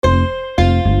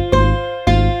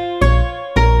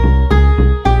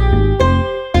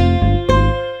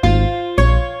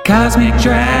Cosmic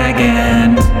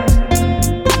Dragon.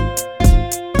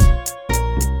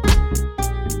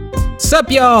 Sup,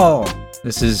 y'all?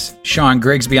 This is Sean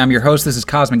Grigsby. I'm your host. This is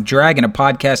Cosmic Dragon, a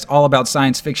podcast all about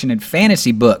science fiction and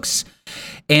fantasy books.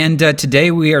 And today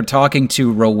we are talking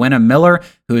to Rowena Miller,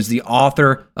 who is the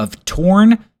author of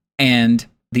Torn, and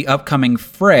the upcoming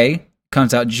Fray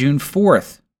comes out June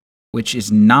 4th, which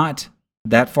is not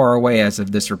that far away as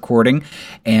of this recording.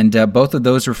 And both of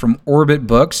those are from Orbit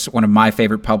Books, one of my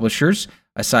favorite publishers,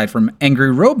 aside from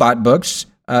Angry Robot Books,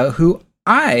 who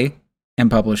I am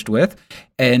published with.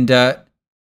 And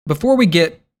before we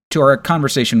get to our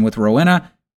conversation with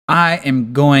Rowena, I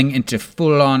am going into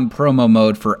full-on promo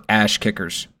mode for Ash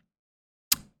Kickers.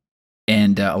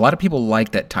 And a lot of people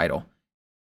like that title.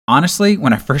 Honestly,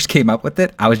 when I first came up with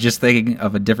it, I was just thinking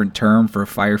of a different term for a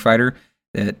firefighter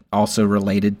that also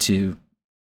related to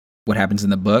what happens in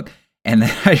the book. And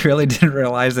then I really didn't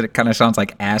realize that it kind of sounds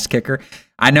like ass kicker.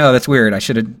 I know, that's weird. I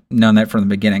should have known that from the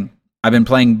beginning. I've been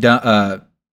playing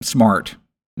smart,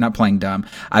 not playing dumb.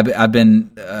 I've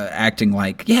been acting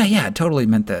like, yeah, I totally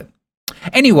meant that.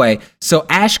 Anyway, so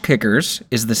Ash Kickers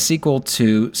is the sequel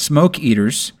to Smoke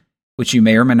Eaters, which you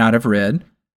may or may not have read.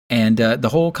 And the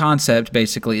whole concept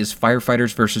basically is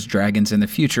firefighters versus dragons in the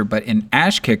future. But in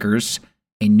Ash Kickers,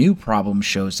 a new problem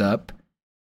shows up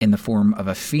in the form of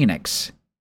a phoenix.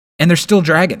 And there's still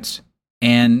dragons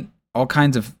and all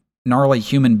kinds of gnarly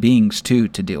human beings, too,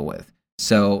 to deal with.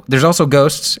 So there's also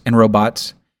ghosts and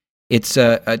robots. It's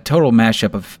a total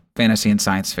mashup of fantasy and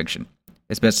science fiction,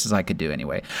 as best as I could do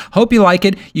anyway. Hope you like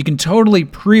it. You can totally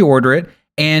pre-order it.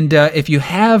 And if you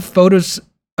have photos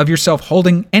of yourself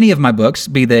holding any of my books,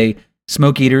 be they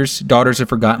Smoke Eaters, Daughters of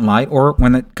Forgotten Light, or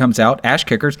when it comes out, Ash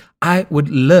Kickers, I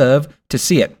would love to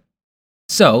see it.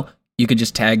 So you could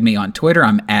just tag me on Twitter.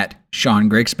 I'm at Sean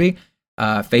Grigsby.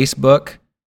 Facebook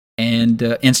and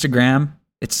Instagram,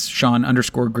 it's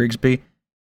Sean_Grigsby.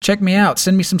 Check me out.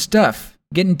 Send me some stuff.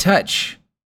 Get in touch.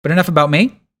 But enough about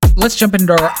me. Let's jump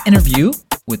into our interview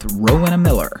with Rowena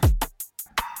Miller.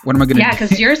 What am I going to do? Yeah,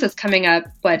 because yours is coming up,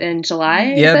 in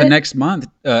July? Yeah, the next month.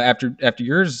 After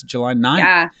yours, July 9th.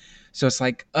 Yeah. So it's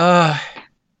like,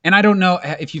 and I don't know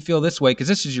if you feel this way, because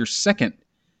this is your second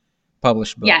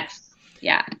published book. Yes.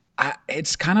 Yeah.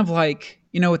 It's kind of like,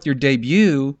 with your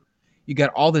debut, you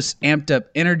got all this amped up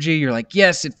energy. You're like,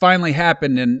 yes, it finally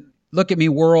happened. And look at me,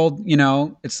 world.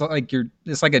 It's like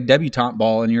it's like a debutante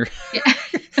ball, and you're,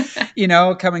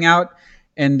 coming out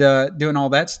and doing all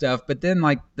that stuff. But then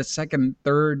like the second,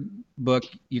 third book,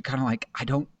 you kind of like, I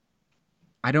don't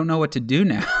know what to do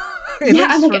now. Yeah,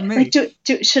 I'm like,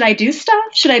 should I do stuff?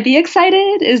 Should I be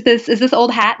excited? Is this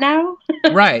old hat now?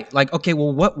 Right. Like, okay,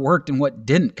 well, what worked and what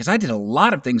didn't? Because I did a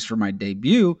lot of things for my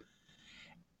debut,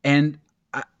 and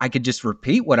I could just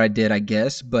repeat what I did, I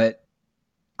guess. But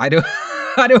I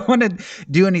don't want to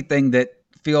do anything that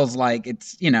feels like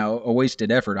it's a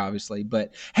wasted effort, obviously.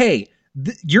 But hey,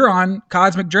 you're on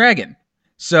Cosmic Dragon,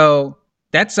 so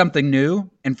that's something new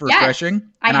and refreshing. Yes,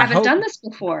 I haven't done this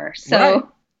before, so. Right.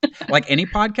 Like any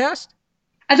podcast?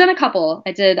 I've done a couple.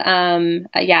 I did,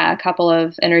 a couple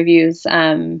of interviews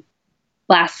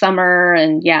last summer,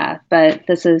 and but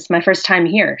this is my first time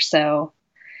here, so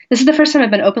this is the first time I've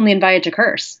been openly invited to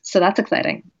curse, so that's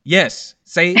exciting. Yes,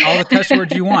 say all the cuss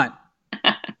words you want.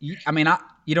 You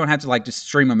don't have to just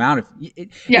stream them out.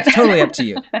 It's totally up to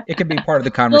you. It could be part of the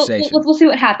conversation. We'll see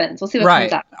what happens. We'll see what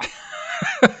comes up.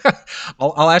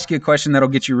 I'll ask you a question that'll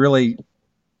get you really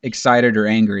excited or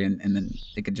angry, and then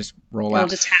it could just roll out. It'll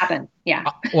just happen. Yeah.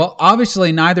 Well,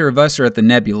 obviously neither of us are at the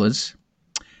Nebulas,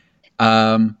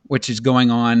 which is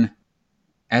going on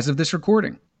as of this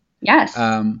recording. Yes.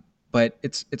 But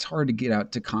it's hard to get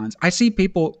out to cons. I see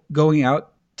people going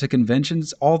out to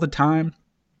conventions all the time,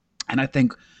 and I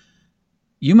think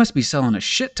you must be selling a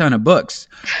shit ton of books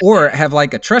or have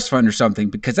like a trust fund or something,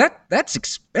 because that's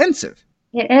expensive.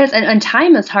 It is. And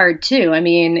time is hard too.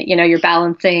 You're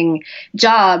balancing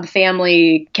job,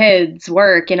 family, kids,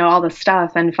 work, all the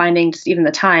stuff, and finding just even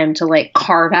the time to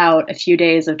carve out a few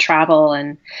days of travel.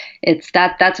 And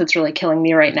that's what's really killing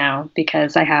me right now,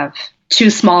 because I have two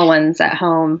small ones at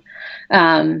home.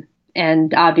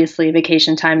 And obviously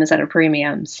vacation time is at a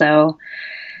premium. So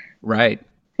right.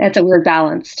 It's a weird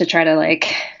balance to try to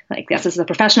yes, this is a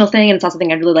professional thing, and it's also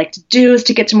something I'd really like to do, is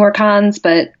to get to more cons,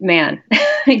 but man,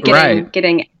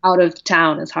 getting out of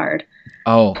town is hard.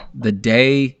 Oh, the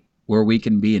day where we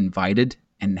can be invited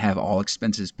and have all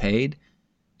expenses paid,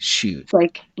 shoot. It's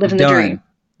like living the dream.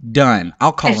 Done.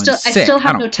 I'll call in sick. I still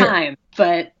have no time,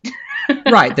 but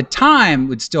right, the time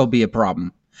would still be a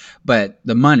problem, but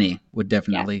the money would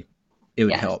definitely, it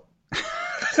would help.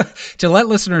 To let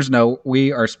listeners know,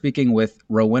 we are speaking with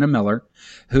Rowena Miller,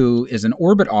 who is an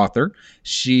Orbit author.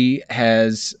 She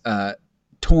has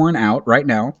Torn out right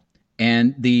now,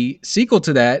 and the sequel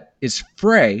to that is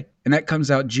Frey, and that comes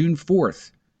out June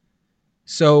 4th.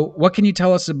 So, what can you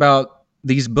tell us about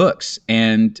these books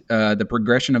and the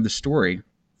progression of the story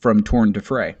from Torn to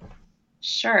Frey?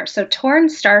 Sure. So Torn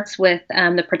starts with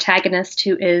the protagonist,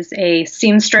 who is a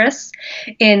seamstress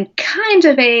in kind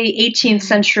of a 18th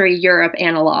century Europe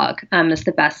analog, is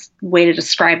the best way to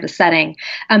describe the setting.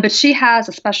 But she has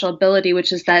a special ability,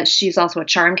 which is that she's also a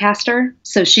charm caster.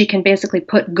 So she can basically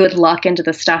put good luck into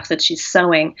the stuff that she's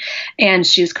sewing. And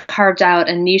she's carved out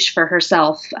a niche for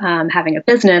herself, having a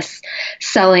business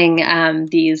selling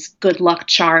these good luck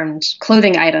charmed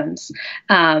clothing items.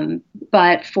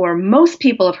 But for most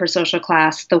people of her social class,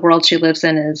 the world she lives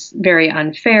in is very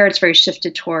unfair. It's very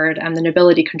shifted toward the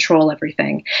nobility control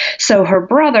everything. So her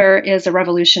brother is a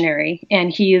revolutionary, and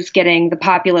he's getting the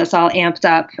populace all amped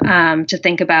up to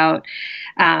think about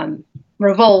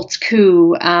revolt,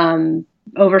 coup,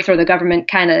 overthrow the government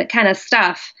kind of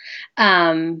stuff.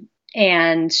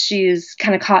 And she's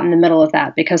kind of caught in the middle of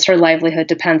that because her livelihood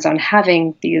depends on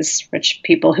having these rich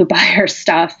people who buy her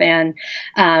stuff, and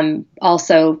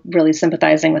also really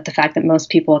sympathizing with the fact that most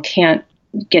people can't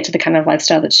get to the kind of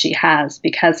lifestyle that she has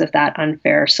because of that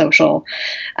unfair social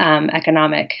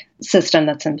economic system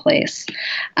that's in place.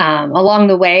 Along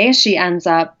the way, she ends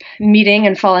up meeting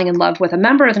and falling in love with a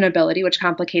member of the nobility, which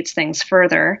complicates things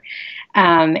further.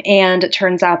 And it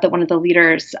turns out that one of the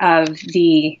leaders of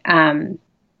the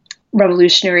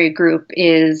revolutionary group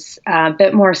is a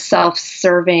bit more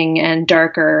self-serving and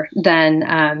darker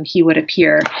than he would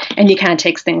appear. And he kind of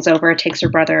takes things over, takes her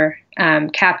brother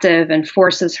captive, and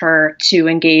forces her to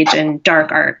engage in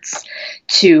dark arts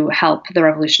to help the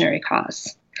revolutionary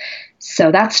cause.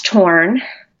 So that's Torn.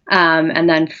 And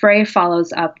then Frey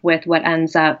follows up with what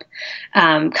ends up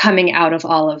coming out of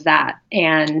all of that.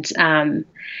 And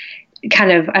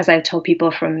kind of, as I've told people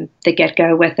from the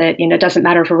get-go with it, it doesn't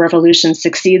matter if a revolution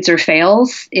succeeds or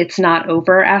fails. It's not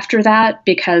over after that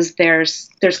because there's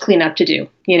cleanup to do.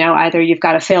 Either you've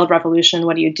got a failed revolution,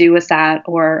 what do you do with that?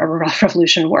 Or a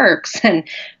revolution works, and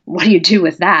what do you do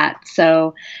with that?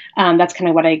 So that's kind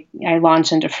of what I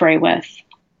launch into Frey with.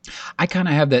 I kind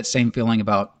of have that same feeling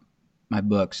about my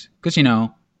books because,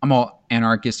 I'm all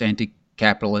anarchist,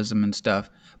 anti-capitalism and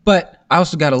stuff, but I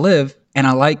also got to live, and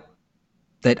I like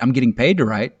that I'm getting paid to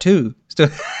write too. So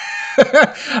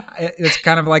it's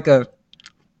kind of like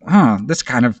this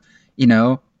kind of,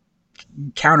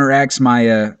 counteracts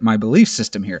my my belief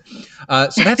system here.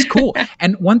 So that's cool.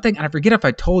 And one thing, and I forget if I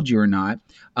told you or not,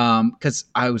 because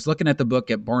I was looking at the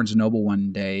book at Barnes & Noble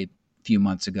one day a few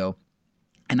months ago,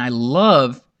 and I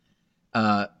love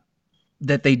that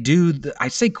they do, I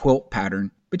say quilt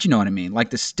pattern, but you know what I mean? Like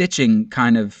the stitching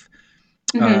kind of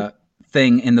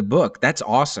thing in the book. That's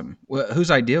awesome. Whose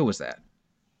idea was that?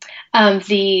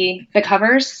 The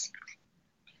covers.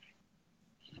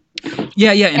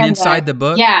 Yeah, and inside the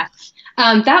book. Yeah,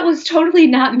 that was totally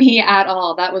not me at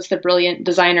all. That was the brilliant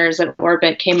designers at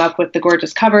Orbit came up with the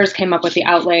gorgeous covers, came up with the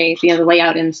outlay, the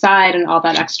layout inside, and all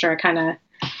that extra kind of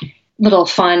little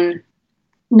fun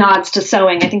nods to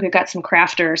sewing. I think we've got some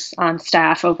crafters on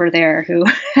staff over there who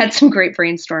had some great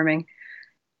brainstorming.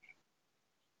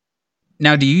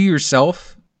 Now, do you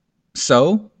yourself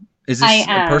sew? Is this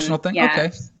a personal thing? Yes.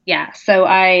 Okay. Yeah. So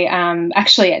I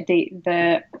actually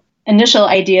the initial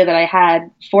idea that I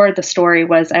had for the story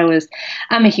was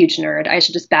I'm a huge nerd. I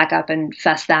should just back up and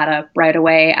fess that up right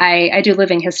away. I do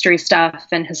living history stuff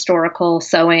and historical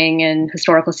sewing and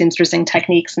historical seamstressing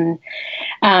techniques. And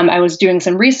I was doing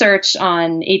some research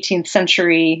on 18th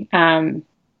century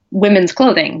women's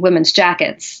clothing, women's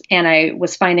jackets. And I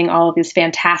was finding all of these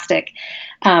fantastic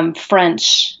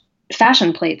French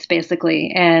fashion plates,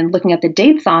 basically, and looking at the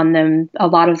dates on them. A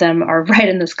lot of them are right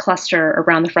in this cluster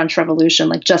around the French Revolution,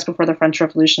 like just before the French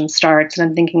Revolution starts. And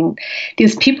I'm thinking,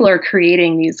 these people are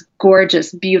creating these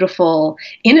gorgeous, beautiful,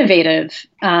 innovative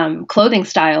clothing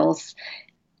styles,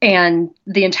 and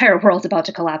the entire world's about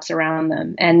to collapse around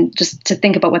them. And just to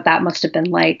think about what that must have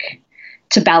been like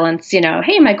to balance,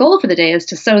 hey, my goal for the day is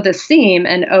to sew this seam,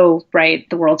 and oh, right,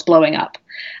 the world's blowing up.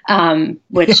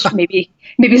 Which maybe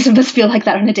some of us feel like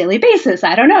that on a daily basis.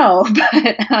 I don't know,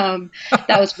 but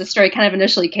that was the story kind of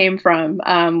initially came from,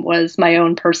 was my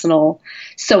own personal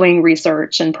sewing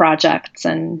research and projects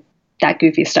and that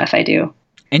goofy stuff I do.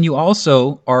 And you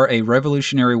also are a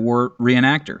Revolutionary War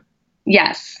reenactor.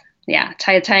 Yes. Yeah.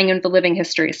 Tying into the living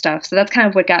history stuff. So that's kind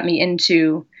of what got me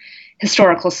into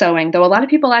historical sewing, though a lot of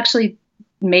people actually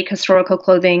make historical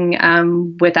clothing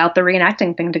without the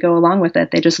reenacting thing to go along with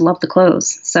it. They just love the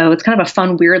clothes. So it's kind of a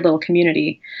fun, weird little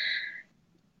community.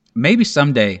 Maybe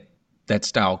someday that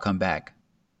style will come back.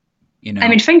 You know, I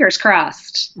mean, fingers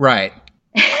crossed. right.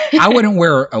 I wouldn't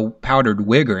wear a powdered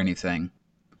wig or anything,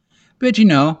 but you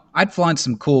know, I'd flaunt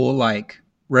some cool, like,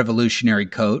 revolutionary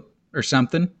coat or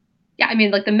something. Yeah, I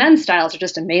mean, like the men's styles are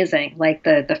just amazing. Like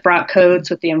the frock coats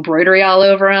with the embroidery all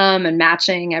over them and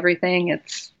matching everything.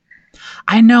 It's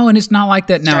I know, and it's not like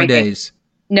that striking. nowadays.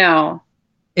 No.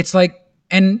 It's like,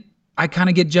 and I kind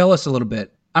of get jealous a little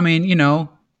bit. I mean, you know,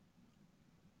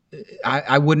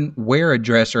 I wouldn't wear a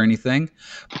dress or anything.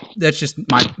 That's just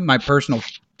my personal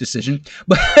decision.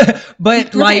 But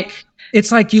like, Right.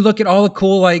 it's like you look at all the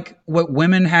cool, like, what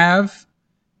women have,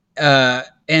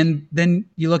 and then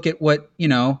you look at what, you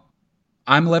know,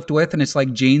 I'm left with, and it's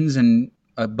like jeans and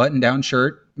a button down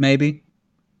shirt, maybe.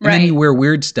 And then you Right. wear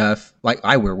weird stuff, like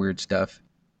I wear weird stuff,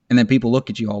 and then people look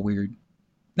at you all weird.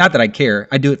 Not that I care.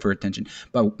 I do it for attention.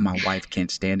 But my wife can't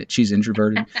stand it. She's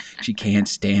introverted. She can't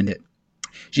stand it.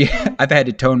 I've had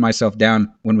to tone myself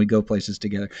down when we go places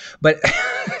together. But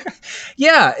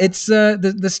yeah, it's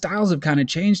the styles have kind of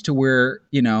changed to where,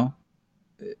 you know,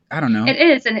 I don't know. It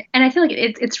is, and I feel like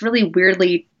it's really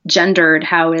weirdly gendered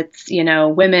how it's, you know,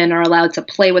 women are allowed to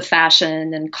play with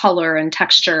fashion and color and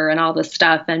texture and all this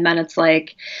stuff, and men it's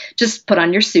like, just put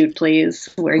on your suit, please,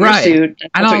 wear your Right. suit.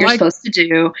 I That's what don't you're like. supposed to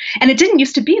do. And it didn't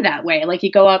used to be that way. Like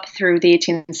you go up through the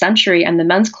 18th century, and the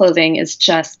men's clothing is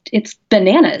just it's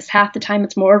bananas. Half the time,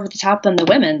 it's more over the top than the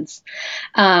women's.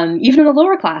 Even in the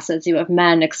lower classes, you have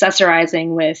men accessorizing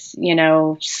with, you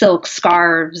know, silk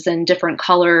scarves and different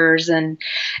colors, and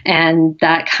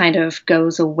that kind of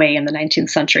goes away in the 19th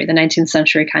century. The 19th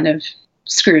century kind of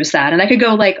screws that. And I could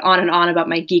go like on and on about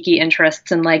my geeky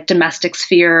interests in like domestic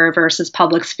sphere versus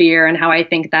public sphere and how I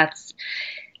think that's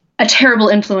a terrible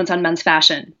influence on men's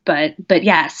fashion. But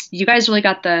yes, you guys really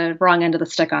got the wrong end of the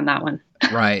stick on that one.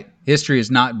 Right. History has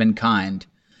not been kind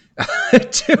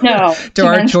to, No, to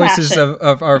our men's choices fashion.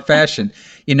 of our fashion,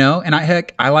 you know, and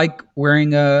I like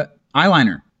wearing a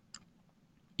eyeliner,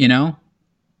 you know,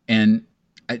 and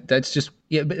that's just,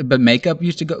 yeah, but makeup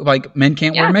used to go, like, men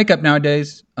can't wear Yeah. makeup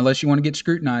nowadays unless you want to get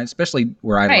scrutinized, especially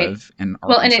where I Right. live in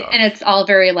Well, and Arkansas. it's all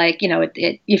very like, you know,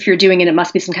 if you're doing it, it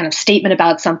must be some kind of statement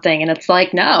about something. And it's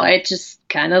like, no, I just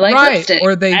kind of like Right. lipstick.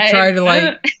 Or they try to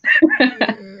like,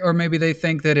 or maybe they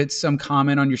think that it's some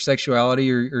comment on your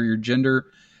sexuality or your gender,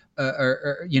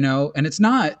 or, you know, and it's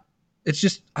not. It's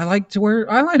just, I like to wear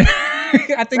eyeliner.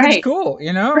 I think it's Right. cool,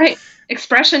 you know? Right.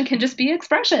 Expression can just be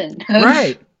expression of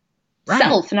Right. Right.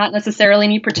 self, not necessarily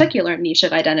any particular niche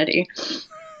of identity.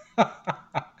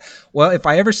 Well, if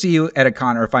I ever see you at a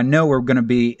con, or if I know we're going to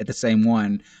be at the same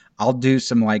one, I'll do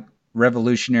some like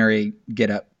revolutionary get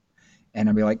up, and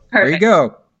I'll be like, there you Perfect.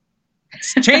 go.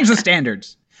 Change the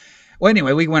standards. Well,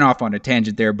 anyway, we went off on a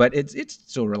tangent there, but it's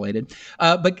still related.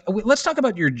 But let's talk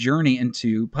about your journey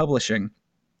into publishing,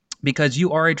 because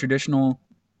you are a traditional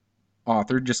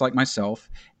author, just like myself.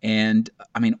 And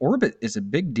I mean, Orbit is a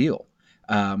big deal.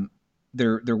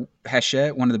 They're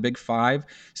Hachette, one of the big five.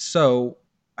 So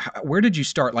where did you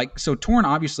start? Like, so Torn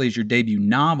obviously is your debut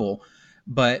novel,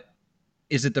 but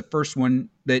is it the first one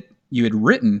that you had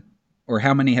written, or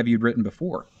how many have you written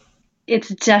before? It's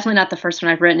definitely not the first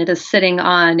one I've written. It is sitting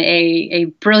on a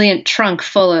brilliant trunk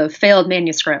full of failed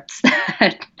manuscripts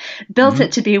that built Mhm.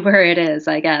 it to be where it is,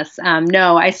 I guess.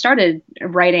 No, I started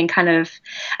writing kind of,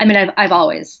 I mean, I've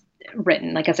always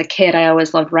written. Like as a kid, I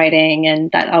always loved writing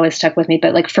and that always stuck with me.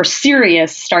 But like for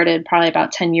serious, started probably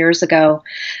about 10 years ago.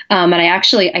 And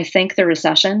I thank the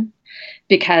recession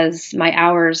because my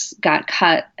hours got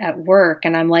cut at work.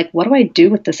 And I'm like, what do I do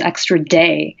with this extra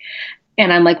day?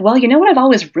 And I'm like, well, you know what I've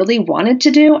always really wanted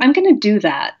to do? I'm going to do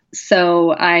that.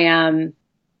 So I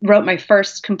wrote my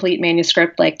first complete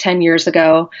manuscript like 10 years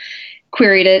ago,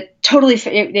 queried it. Totally,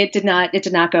 it did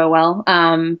not go well.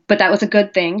 But that was a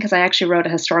good thing because I actually wrote a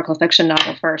historical fiction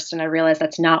novel first, and I realized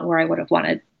that's not where I would have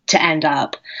wanted to end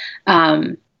up.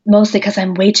 Mostly because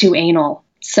I'm way too anal.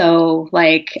 So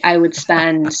like I would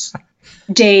spend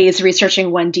days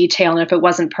researching one detail, and if it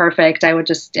wasn't perfect, I would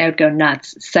go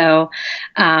nuts. So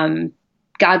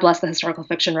God bless the historical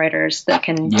fiction writers that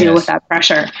can deal with Yes. that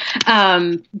pressure.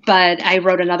 But I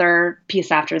wrote another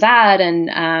piece after that, and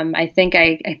I think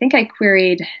I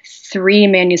queried 3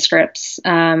 manuscripts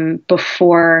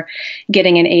before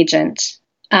getting an agent.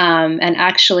 And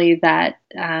actually, that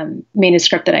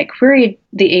manuscript that I queried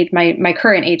my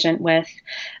current agent with,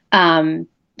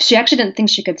 she actually didn't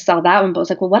think she could sell that one, but was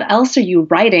like, well, what else are you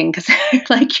writing? Because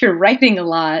like you're writing a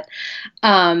lot.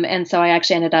 And so I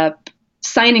actually ended up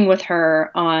signing with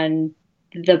her on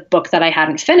the book that I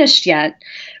hadn't finished yet,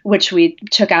 which we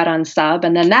took out on sub,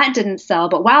 and then that didn't sell.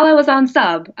 But while I was on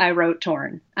sub, I wrote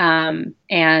Torn.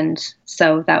 And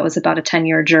so that was about a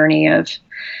 10-year journey of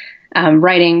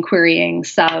writing, querying,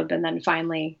 sub, and then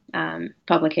finally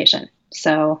publication.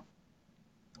 So.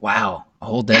 Wow. A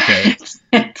whole decade.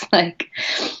 It's like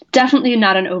definitely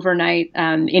not an overnight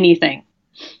anything.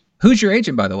 Who's your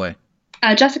agent, by the way?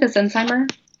 Jessica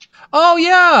Sinsheimer. Oh,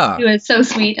 yeah. Who is so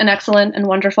sweet and excellent and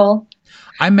wonderful.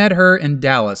 I met her in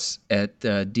Dallas at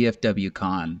DFW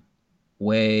Con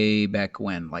way back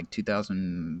when, like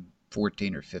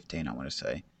 2014 or 15, I want to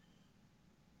say.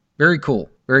 Very cool.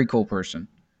 Very cool person.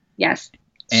 Yes.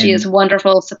 She is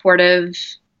wonderful, supportive,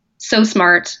 so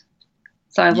smart.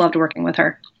 So I've loved working with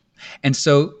her. And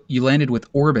so you landed with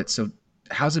Orbit. So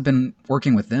how's it been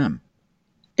working with them?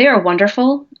 They are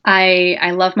wonderful.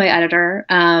 I love my editor.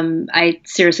 I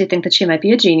seriously think that she might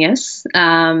be a genius.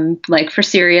 Like for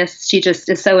serious, she just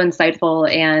is so insightful,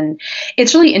 and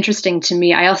it's really interesting to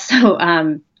me. I also,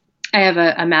 I have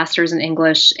a master's in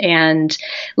English, and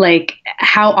like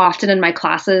how often in my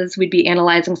classes we'd be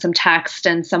analyzing some text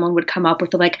and someone would come up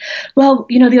with like, well,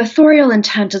 you know, the authorial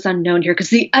intent is unknown here because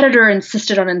the editor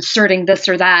insisted on inserting this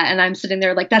or that. And I'm sitting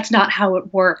there like, that's not how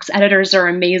it works. Editors are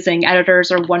amazing.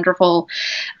 Editors are wonderful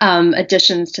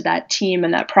additions to that team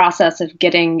and that process of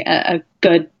getting a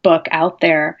good book out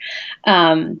there.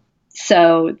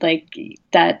 So like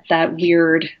that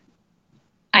weird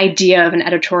idea of an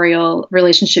editorial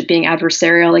relationship being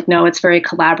adversarial, like, no, it's very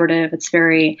collaborative. It's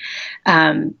very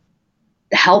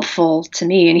helpful to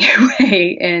me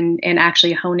anyway in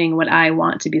actually honing what I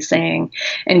want to be saying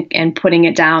and putting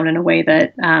it down in a way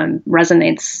that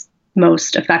resonates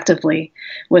most effectively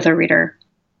with a reader.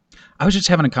 I was just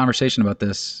having a conversation about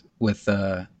this with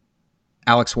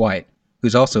Alex White,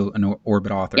 who's also an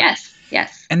Orbit author. Yes,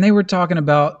 yes. And they were talking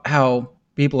about how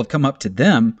people have come up to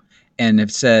them and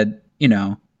have said, you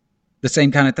know, the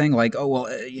same kind of thing, like, oh, well,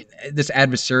 this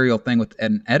adversarial thing with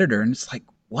an editor. And it's like,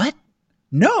 what?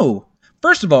 No.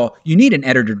 First of all, you need an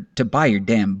editor to buy your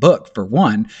damn book, for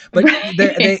one. But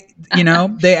right.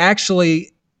 they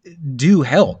actually do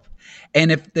help.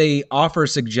 And if they offer a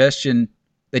suggestion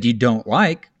that you don't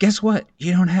like, guess what?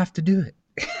 You don't have to do it.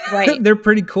 Right. They're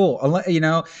pretty cool, you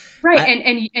know.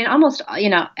 Right. And almost, you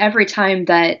know, every time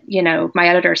that, you know, my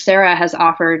editor, Sarah, has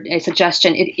offered a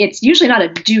suggestion, it's usually not a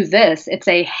do this. It's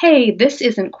a, hey, this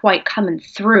isn't quite coming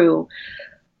through.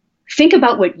 Think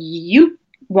about what you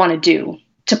want to do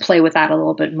to play with that a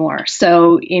little bit more.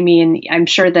 So, I mean, I'm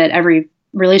sure that every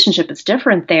relationship is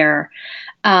different there.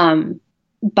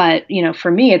 But, you know,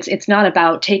 for me, it's not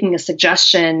about taking a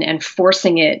suggestion and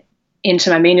forcing it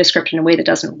into my manuscript in a way that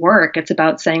doesn't work. It's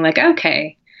about saying like,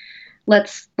 okay,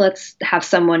 let's have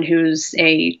someone who's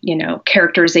a, you know,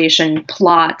 characterization,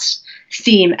 plot,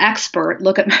 theme expert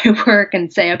look at my work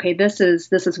and say, okay, this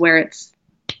is where it's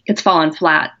fallen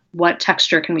flat. What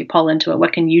texture can we pull into it?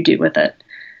 What can you do with it?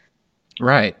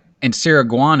 Right. And Sarah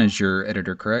Guan is your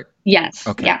editor, correct? Yes.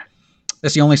 Okay. Yeah.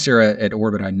 That's the only Sarah at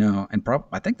Orbit I know, and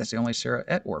I think that's the only Sarah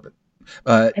at Orbit,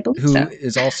 who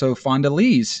is also Fonda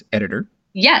Lee's editor.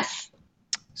 Yes.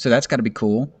 So that's got to be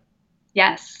cool.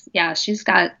 Yes. Yeah. She's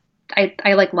got,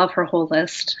 I like love her whole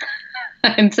list.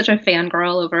 I'm such a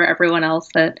fangirl over everyone else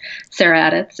that Sarah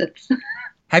edits.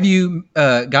 Have you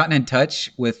gotten in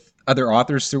touch with other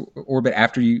authors through Orbit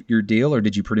after your deal, or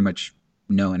did you pretty much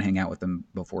know and hang out with them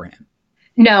beforehand?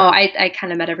 No, I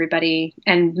kind of met everybody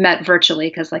and met virtually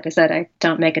because, like I said, I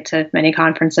don't make it to many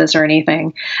conferences or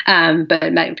anything,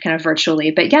 but met kind of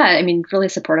virtually. But yeah, I mean, really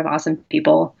supportive, awesome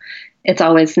people. It's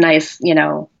always nice, you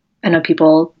know, I know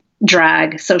people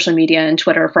drag social media and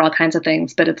Twitter for all kinds of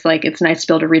things, but it's like, it's nice to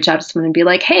be able to reach out to someone and be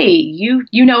like, hey, you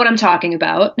know what I'm talking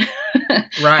about.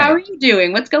 Right. How are you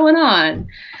doing? What's going on?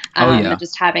 And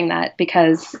just having that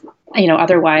because, you know,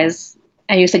 otherwise,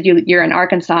 and you said you're in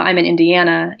Arkansas, I'm in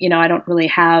Indiana, you know, I don't really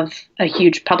have a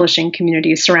huge publishing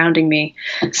community surrounding me.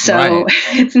 So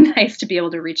It's nice to be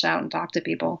able to reach out and talk to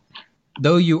people.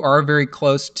 Though you are very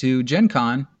close to Gen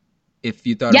Con, if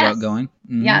you thought about going.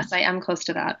 Mm-hmm. Yes, I am close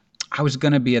to that. I was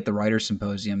going to be at the Writers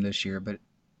Symposium this year, but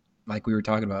like we were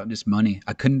talking about, just money.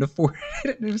 I couldn't afford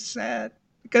it. It was sad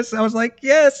because I was like,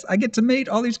 yes, I get to meet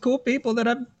all these cool people that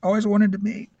I've always wanted to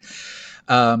meet.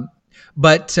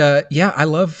 But I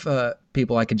love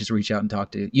people I can just reach out and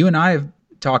talk to. You and I have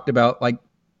talked about like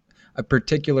a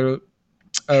particular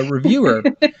reviewer.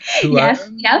 Who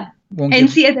yep. And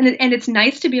it's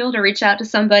nice to be able to reach out to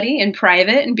somebody in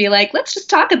private and be like, let's just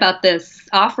talk about this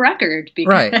off record.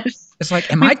 Because right. It's like,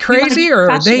 am I crazy or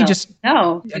are they just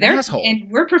no? They're asshole? And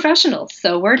we're professionals,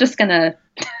 so we're just gonna.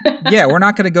 Yeah, we're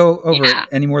not gonna go over it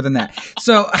any more than that.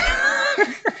 So,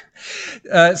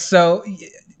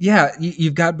 Yeah,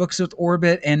 you've got books with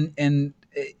Orbit and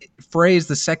Phrase,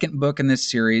 the second book in this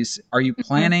series. Are you Mhm.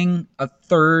 planning a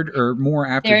third or more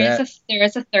after that? There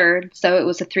is a third. So it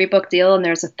was a 3 book deal, and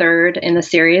there's a third in the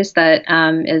series that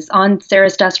is on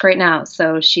Sarah's desk right now.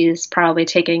 So she's probably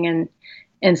taking an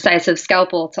incisive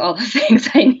scalpel to all the things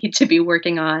I need to be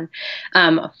working on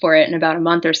for it in about a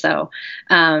month or so.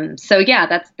 So yeah,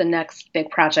 that's the next big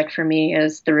project for me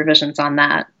is the revisions on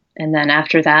that, and then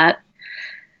after that,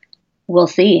 we'll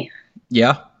see.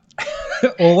 Yeah.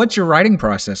 Well, what's your writing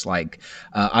process like?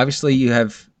 Obviously, you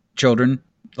have children,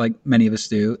 like many of us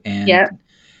do, and Yeah.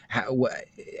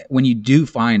 when you do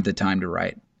find the time to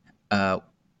write, uh,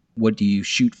 what do you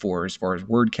shoot for as far as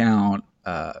word count,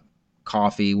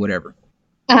 coffee, whatever?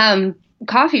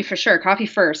 Coffee for sure. Coffee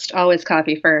first. Always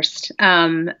coffee first.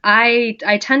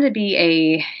 I tend to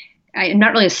be I'm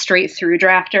not really a straight through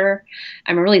drafter.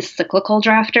 I'm a really cyclical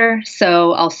drafter.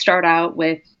 So I'll start out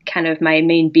with kind of my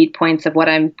main beat points of what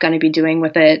I'm going to be doing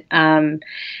with it. And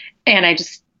I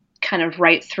just kind of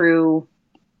write through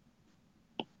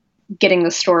getting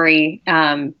the story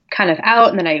kind of out,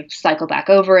 and then I cycle back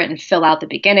over it and fill out the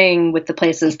beginning with the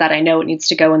places that I know it needs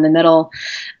to go in the middle.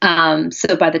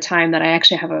 So by the time that I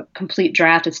actually have a complete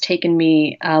draft, it's taken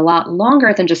me a lot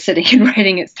longer than just sitting and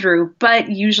writing it through. But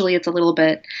usually it's a little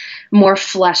bit more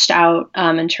fleshed out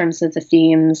in terms of the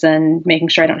themes and making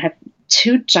sure I don't have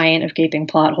too giant of gaping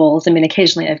plot holes. I mean,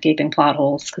 occasionally I have gaping plot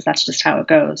holes because that's just how it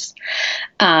goes.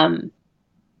 Um,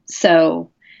 so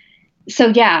so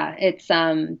yeah, it's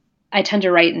I tend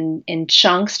to write in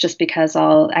chunks just because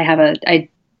I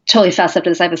totally fess up to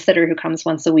this. I have a sitter who comes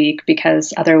once a week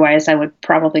because otherwise I would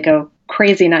probably go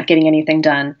crazy not getting anything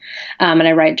done. And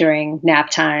I write during nap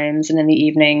times and in the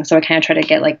evening. So I kind of try to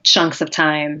get like chunks of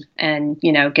time and,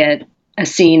 get a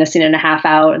scene and a half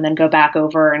out and then go back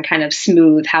over and kind of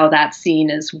smooth how that scene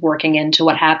is working into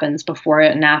what happens before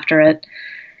it and after it.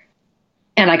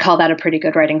 And I call that a pretty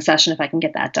good writing session if I can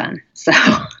get that done. So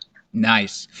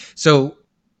Nice. So,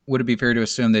 would it be fair to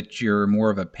assume that you're more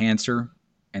of a pantser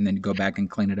and then go back and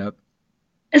clean it up?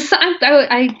 So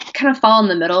I kind of fall in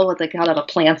the middle with like call it a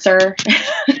planter.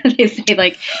 They say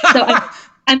like so.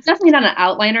 I'm definitely not an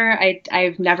outliner.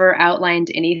 I've never outlined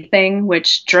anything,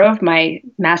 which drove my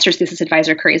master's thesis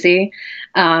advisor crazy.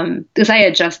 Because I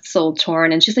had just sold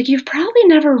Torn, and she's like, "You've probably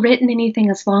never written anything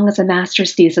as long as a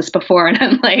master's thesis before." And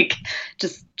I'm like,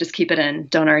 "Just keep it in.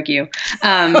 Don't argue."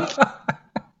 Um,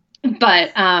 but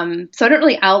so I don't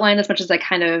really outline as much as I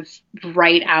kind of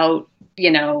write out,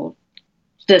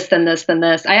 this, then this, then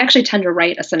this. I actually tend to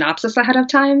write a synopsis ahead of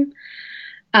time,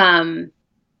 um,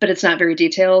 but it's not very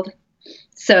detailed.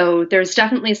 So there's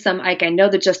definitely some, like, I know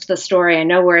the gist of the story, I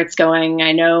know where it's going,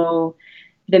 I know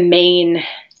the main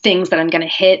things that I'm going to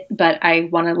hit, but I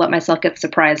want to let myself get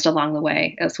surprised along the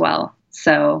way as well.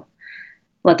 So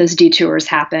let those detours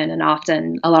happen. And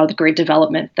often a lot of the great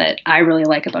development that I really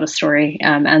like about a story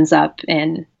ends up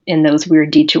in those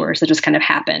weird detours that just kind of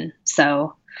happen.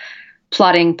 So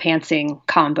plotting, pantsing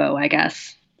combo, I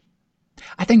guess.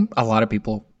 I think a lot of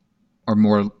people are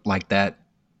more like that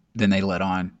than they let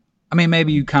on. I mean,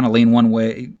 maybe you kind of lean one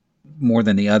way more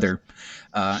than the other.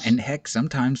 And heck,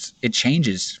 sometimes it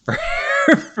changes for,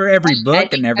 for every I book and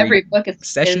think every every book is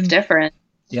session. different.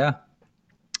 Yeah,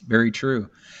 very true.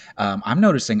 I'm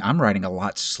noticing I'm writing a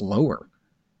lot slower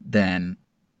than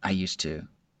I used to,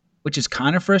 which is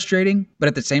kind of frustrating. But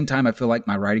at the same time, I feel like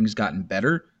my writing's gotten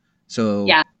better. So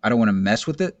Yeah. I don't want to mess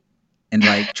with it and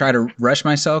like try to rush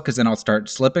myself because then I'll start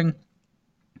slipping.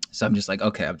 So I'm just like,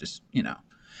 okay, I'm just, I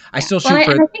Yeah. still Well, shoot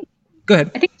for, go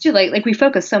ahead. I think too, like we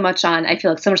focus so much on, I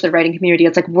feel like so much of the writing community,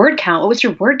 it's like word count. What was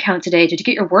your word count today? Did you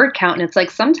get your word count? And it's like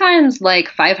sometimes like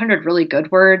 500 really good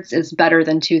words is better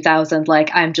than 2,000. Like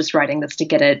I'm just writing this to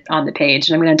get it on the page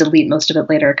and I'm going to delete most of it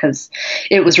later because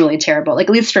it was really terrible. Like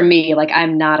at least for me, like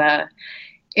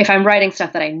if I'm writing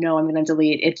stuff that I know I'm going to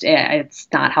delete, it's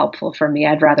not helpful for me.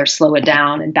 I'd rather slow it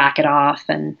down and back it off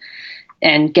and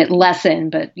get less in,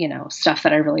 but stuff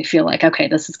that I really feel like, okay,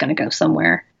 this is going to go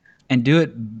somewhere. And do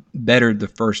it better the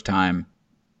first time.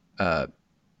 I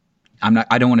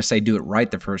don't want to say do it right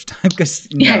the first time because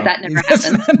Yeah, that never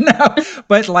happens. no,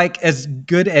 but like as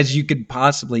good as you could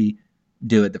possibly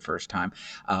do it the first time.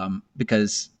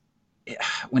 Because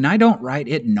when I don't write,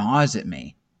 it gnaws at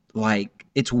me. Like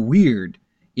it's weird.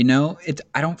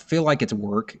 I don't feel like it's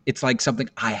work. It's like something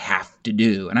I have to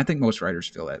do. And I think most writers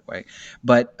feel that way.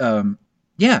 But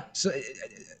yeah, so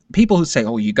people who say,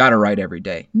 "Oh, you got to write every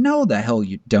day." No, the hell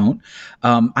you don't.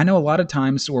 I know a lot of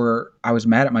times where I was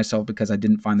mad at myself because I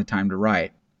didn't find the time to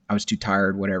write. I was too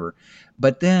tired, whatever.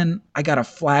 But then I got a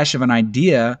flash of an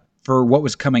idea, for what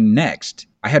was coming next.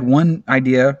 I had one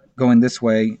idea going this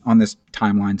way on this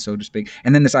timeline, so to speak,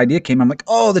 and then this idea came. I'm like,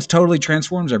 oh, this totally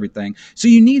transforms everything. So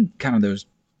you need kind of those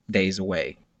days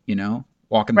away,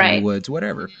 walking through the Right. woods,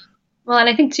 whatever. Well, and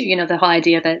I think too, the whole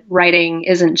idea that writing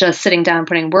isn't just sitting down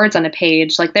putting words on a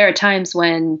page. Like there are times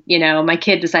when, my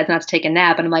kid decides not to take a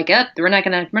nap and I'm like, we're not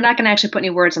gonna actually put any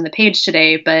words on the page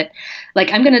today, but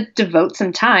like I'm gonna devote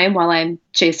some time while I'm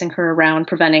chasing her around,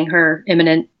 preventing her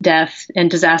imminent death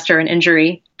and disaster and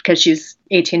injury because she's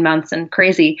 18 months and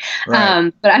crazy.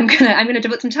 Right. But I'm gonna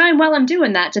devote some time while I'm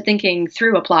doing that to thinking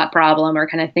through a plot problem or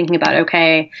kind of thinking about,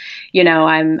 okay,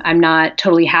 I'm not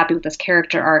totally happy with this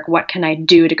character arc. What can I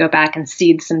do to go back and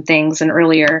seed some things in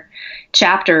earlier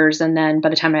chapters? And then by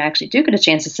the time I actually do get a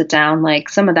chance to sit down, like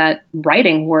some of that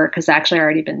writing work has actually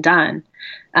already been done.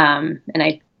 And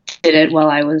I did it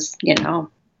while I was,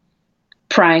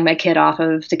 prying my kid off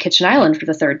of the kitchen island for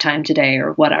the third time today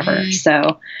or whatever.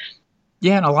 So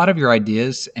yeah, and a lot of your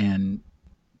ideas and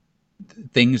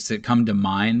things that come to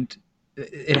mind,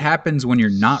 it happens when you're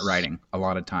not writing a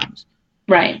lot of times.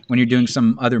 Right. When you're doing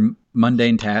some other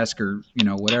mundane task or,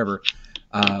 whatever.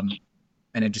 And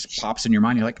it just pops in your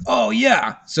mind. You're like, oh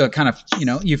yeah. So it kind of,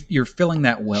 you're filling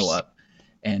that well up.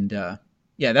 And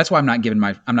yeah, that's why I'm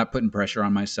not putting pressure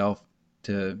on myself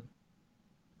to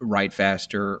write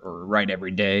faster or write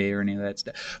every day or any of that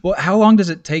stuff. Well, how long did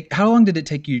it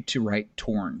take you to write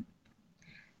Torn?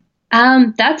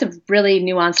 That's a really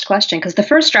nuanced question because the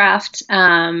first draft,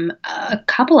 a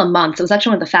couple of months, it was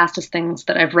actually one of the fastest things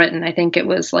that I've written. I think it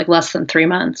was like less than 3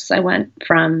 months. I went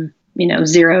from,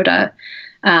 0 to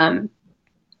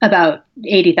about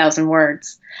 80,000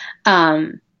 words.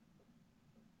 But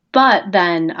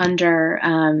then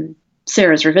under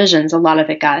Sarah's revisions, a lot of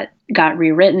it got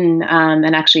rewritten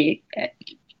and actually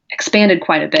expanded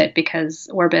quite a bit because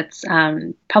Orbit's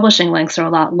publishing lengths are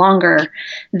a lot longer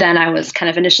than I was kind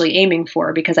of initially aiming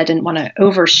for because I didn't want to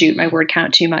overshoot my word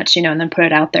count too much, and then put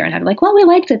it out there and have like, well, we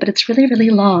liked it, but it's really, really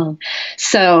long.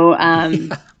 So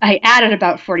I added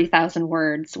about 40,000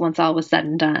 words once all was said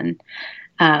and done.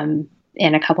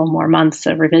 And a couple more months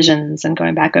of revisions and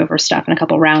going back over stuff and a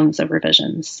couple rounds of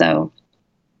revisions. So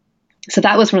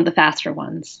that was one of the faster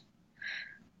ones.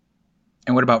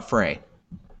 And what about Frey?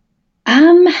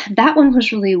 That one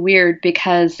was really weird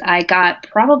because I got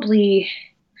probably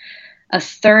a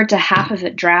third to half of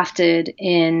it drafted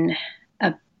in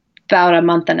about a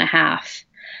month and a half.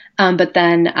 But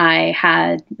then I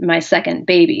had my second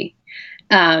baby.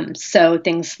 So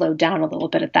things slowed down a little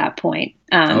bit at that point.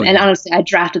 And honestly, I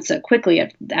drafted so quickly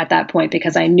at that point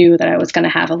because I knew that I was going to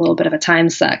have a little bit of a time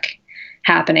suck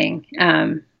happening.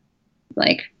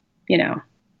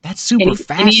 That's super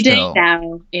fast,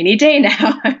 any day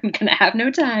now, I'm going to have no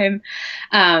time.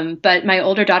 But my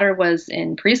older daughter was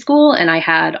in preschool and I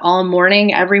had all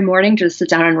morning, every morning, just sit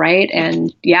down and write.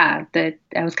 And yeah, I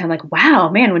was kind of like, wow,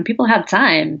 man, when people have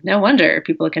time, no wonder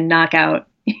people can knock out,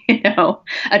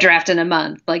 a draft in a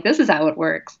month. Like this is how it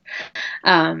works.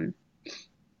 Wow.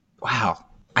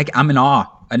 I'm in awe.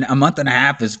 A month and a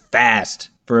half is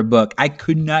fast for a book. I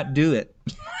could not do it.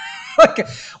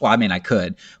 I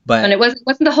could, but and it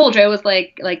wasn't the whole draft. It was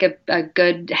like a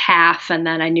good half, and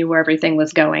then I knew where everything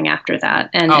was going after that.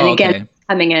 And again, okay.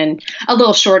 Coming in a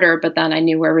little shorter, but then I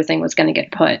knew where everything was going to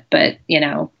get put. But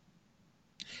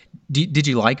did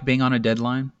you like being on a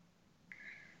deadline?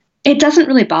 It doesn't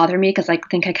really bother me because I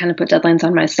think I kind of put deadlines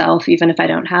on myself, even if I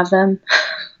don't have them.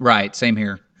 Right. Same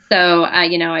here. So I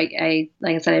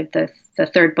like I said, the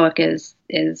third book is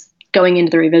going into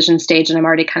the revision stage and I'm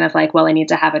already kind of like, well, I need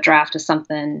to have a draft of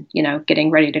something,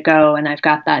 getting ready to go. And I've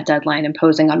got that deadline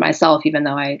imposing on myself, even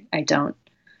though I don't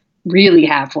really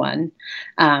have one.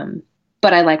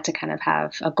 But I like to kind of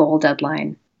have a goal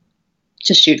deadline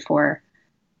to shoot for,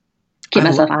 keep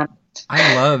myself honest.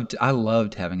 I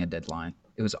loved having a deadline.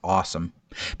 It was awesome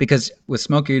because with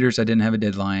Smoke Eaters, I didn't have a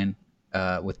deadline.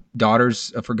 With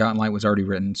Daughters of Forgotten Light was already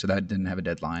written, so that didn't have a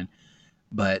deadline.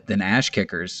 But then Ash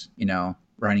Kickers,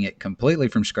 writing it completely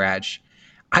from scratch.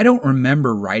 I don't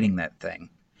remember writing that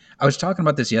thing. I was talking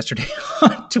about this yesterday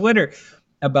on Twitter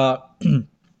about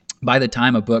by the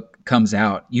time a book comes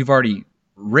out, you've already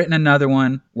written another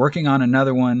one, working on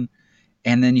another one,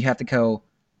 and then you have to go,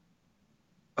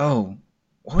 oh,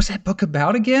 what was that book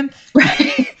about again?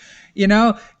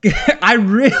 I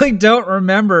really don't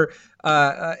remember.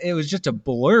 It was just a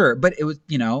blur, but it was,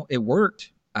 it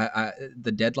worked.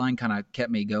 The deadline kind of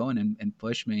kept me going and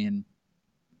pushed me. And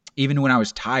even when I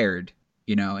was tired,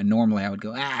 and normally I would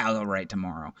go, I'll write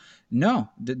tomorrow. No,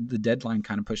 the deadline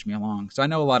kind of pushed me along. So I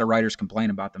know a lot of writers complain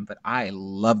about them, but I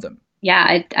love them.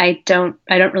 Yeah, I don't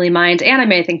really mind. And I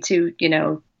may think too,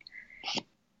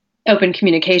 open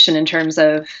communication in terms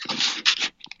of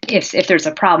if there's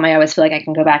a problem, I always feel like I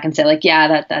can go back and say like,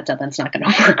 yeah, that deadline's not going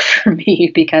to work for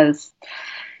me because,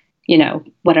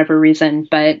 whatever reason,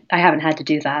 but I haven't had to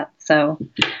do that. So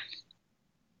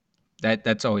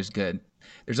that's always good.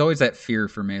 There's always that fear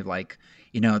for me, like,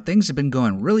 things have been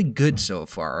going really good so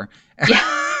far.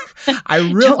 Yeah. I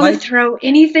really don't want to throw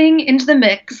anything into the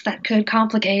mix that could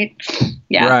complicate.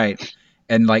 Yeah. Right.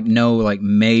 And like no like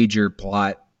major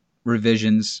plot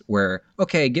revisions where,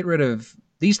 okay, get rid of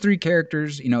these 3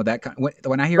 characters, that kind.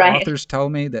 When I hear authors tell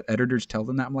me that editors tell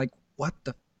them that, I'm like, what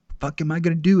the fuck am I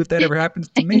going to do if that ever happens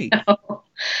to me?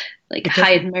 Like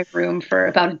hide in my room for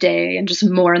about a day and just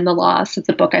mourn the loss of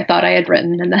the book I thought I had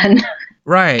written, and then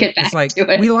right. Get back it's like, to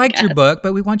it, we liked your book,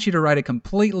 but we want you to write a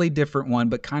completely different one,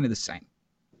 but kind of the same.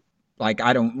 Like,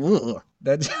 I don't,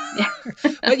 that's, yeah.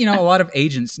 But a lot of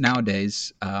agents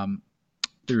nowadays,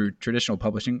 through traditional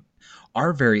publishing,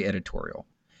 are very editorial.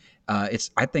 It's,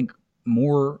 I think,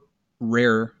 more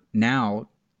rare now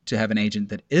to have an agent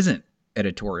that isn't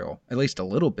editorial, at least a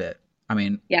little bit. I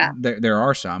mean, yeah, there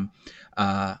are some.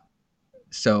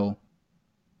 So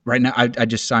right now, I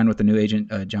just signed with a new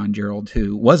agent, John Gerald,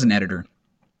 who was an editor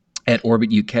at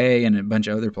Orbit UK and a bunch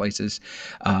of other places.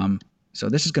 So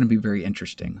this is going to be very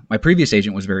interesting. My previous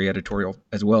agent was very editorial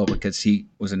as well because he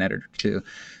was an editor too.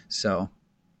 So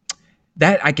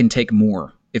that I can take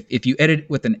more. If you edit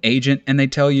with an agent and they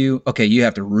tell you, okay, you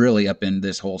have to really up in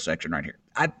this whole section right here.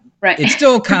 It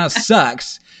still kind of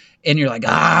sucks. And you're like,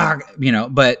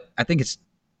 but I think it's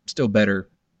still better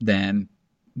than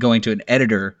going to an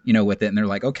editor, with it. And they're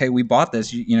like, okay, we bought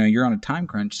this, you're on a time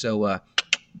crunch. So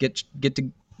get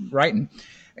to writing.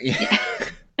 Yeah.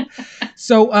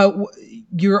 So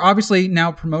you're obviously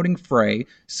now promoting Frey.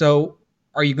 So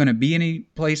are you going to be any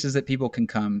places that people can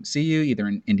come see you, either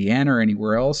in Indiana or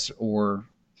anywhere else, or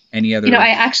any other?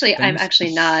 I'm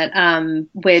actually not,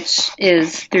 which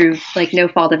is through like no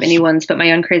fault of anyone's, but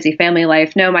my own crazy family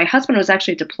life. No, my husband was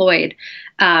actually deployed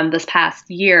this past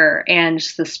year, and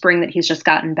just the spring that he's just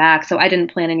gotten back. So I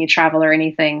didn't plan any travel or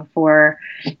anything for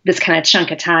this kind of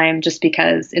chunk of time, just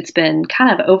because it's been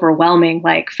kind of overwhelming,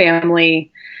 like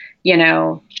family,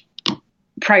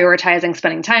 prioritizing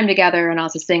spending time together, and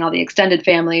also seeing all the extended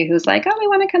family who's like, oh, we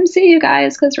want to come see you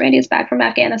guys because Randy's back from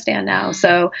Afghanistan now.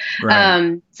 So,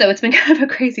 right. So it's been kind of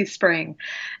a crazy spring.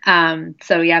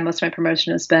 So yeah, most of my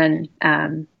promotion has been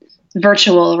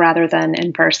virtual rather than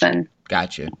in person.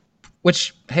 Gotcha.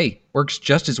 Which, hey, works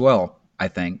just as well, I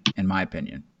think, in my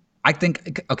opinion. I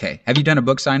think, okay, have you done a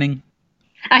book signing?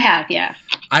 I have, yeah.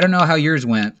 I don't know how yours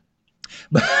went,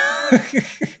 but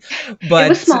it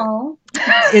was small.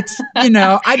 It's,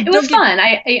 it was fun.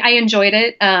 I enjoyed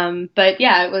it. But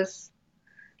yeah, it was.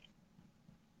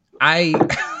 I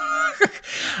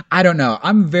don't know.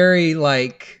 I'm very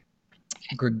like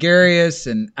gregarious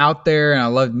and out there, and I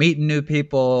love meeting new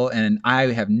people, and I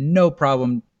have no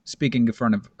problem speaking in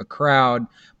front of a crowd,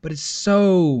 but it's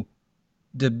so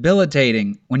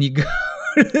debilitating when you go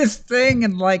to this thing.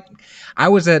 And like, I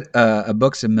was at a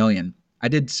Books A Million. I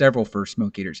did several for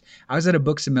Smoke Eaters. I was at a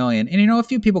Books A Million, and a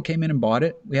few people came in and bought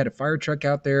it. We had a fire truck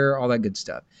out there, all that good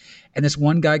stuff. And this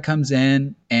one guy comes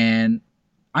in, and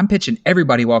I'm pitching.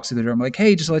 Everybody walks through the door. I'm like,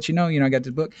 hey, just to let you know, I got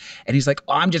this book. And he's like,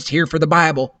 oh, I'm just here for the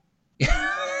Bible.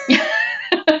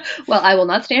 Well, I will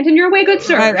not stand in your way, good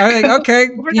sir. I'm like, okay,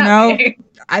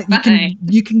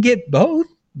 you can get both,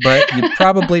 but you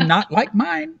probably not like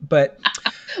mine. But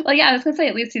well, yeah, I was gonna say,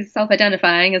 at least he's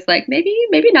self-identifying as like maybe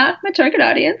not my target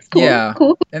audience. Cool, yeah,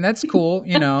 cool, and that's cool.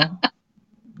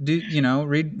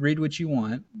 Read what you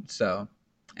want. So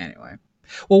anyway,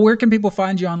 well, where can people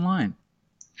find you online?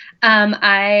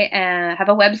 I have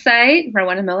a website,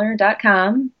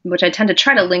 rowenamiller.com, which I tend to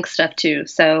try to link stuff to.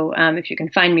 So if you can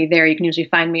find me there, you can usually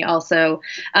find me also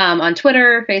on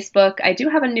Twitter, Facebook. I do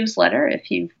have a newsletter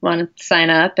if you want to sign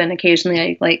up, and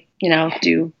occasionally I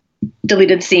do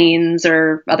deleted scenes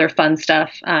or other fun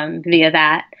stuff via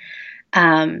that.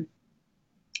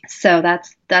 So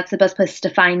that's the best place to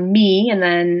find me. And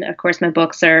then, of course, my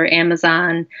books are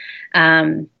Amazon,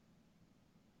 Barnes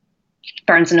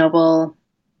 & Noble,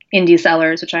 indie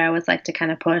sellers, which I always like to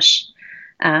kind of push.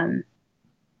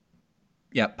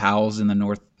 Yeah, Powell's in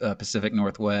the Pacific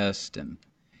Northwest, and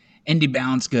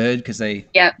IndieBound's good because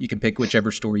you can pick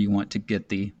whichever store you want to get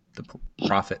the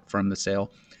profit from the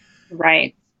sale.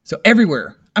 Right. So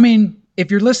everywhere. I mean,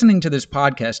 if you're listening to this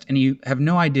podcast and you have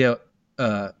no idea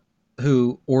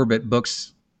who Orbit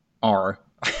Books are,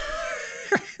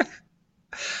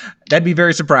 that'd be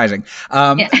very surprising.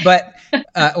 But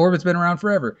Orbit's been around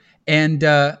forever. And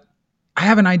I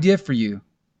have an idea for you,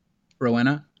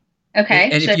 Rowena. Okay.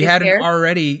 And if you hadn't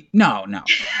already, no.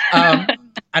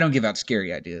 I don't give out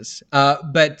scary ideas.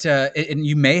 But and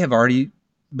you may have already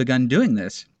begun doing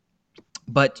this,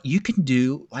 but you can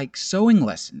do like sewing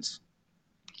lessons.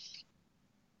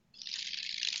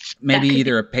 Maybe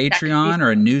either a Patreon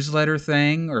or a newsletter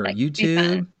thing or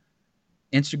YouTube,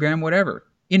 Instagram, whatever,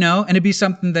 and it'd be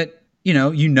something that,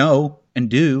 and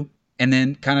do, and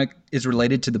then kind of is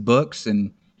related to the books,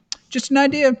 and just an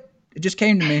idea. It just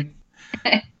came to me.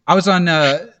 I was on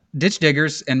Ditch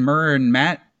Diggers, and Murr and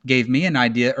Matt gave me an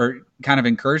idea, or kind of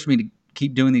encouraged me to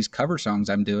keep doing these cover songs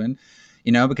I'm doing,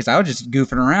 because I was just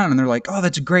goofing around, and they're like, oh,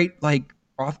 that's a great, like,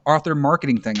 author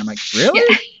marketing thing. I'm like, really?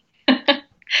 Yeah.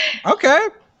 Okay,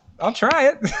 I'll try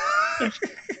it.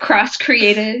 Cross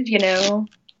creative,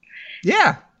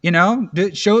 Yeah,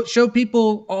 show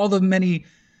people all the many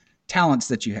talents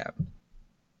that you have.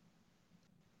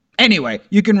 Anyway,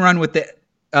 you can run with it.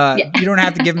 You don't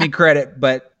have to give me credit,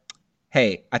 but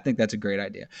hey, I think that's a great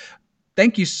idea.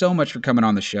 Thank you so much for coming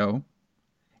on the show.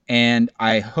 And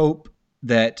I hope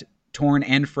that Torn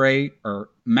and Frey are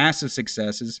massive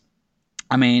successes.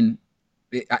 I mean,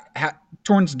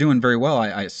 Torn's doing very well,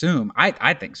 I assume.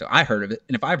 I think so. I heard of it.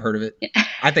 And if I've heard of it,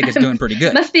 I think it's doing pretty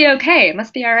good. Must be okay. It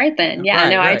must be all right then.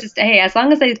 Yeah, right. Hey, as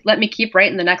long as they let me keep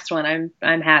writing the next one,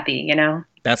 I'm happy,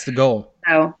 That's the goal.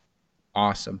 So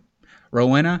awesome.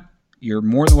 Rowena, you're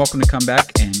more than welcome to come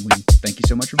back, and we thank you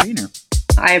so much for being here.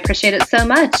 I appreciate it so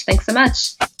much. Thanks so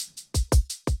much.